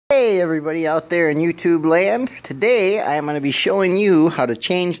Hey everybody out there in YouTube land. Today I am going to be showing you how to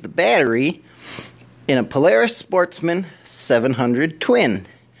change the battery in a Polaris Sportsman 700 Twin.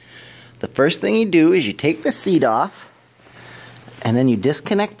 The first thing you do is you take the seat off and then you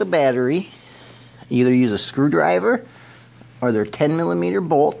disconnect the battery. Either use a screwdriver or they're 10mm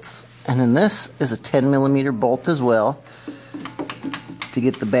bolts, and then this is a 10mm bolt as well to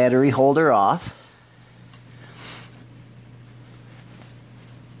get the battery holder off.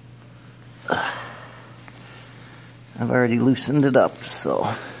 I've already loosened it up,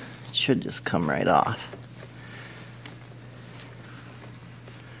 so it should just come right off.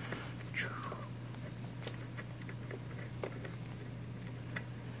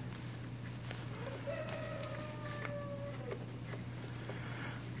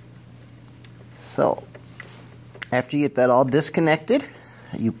 So, after you get that all disconnected,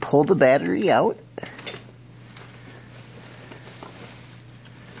 you pull the battery out.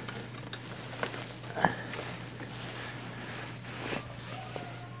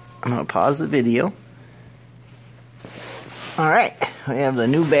 I'm going to pause the video. Alright, we have the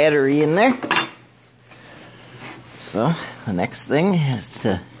new battery in there. So, the next thing is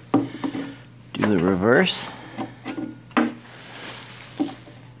to do the reverse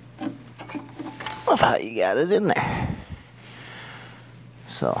of how you got it in there.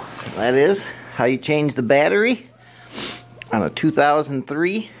 So, that is how you change the battery on a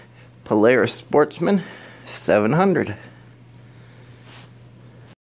 2003 Polaris Sportsman 700.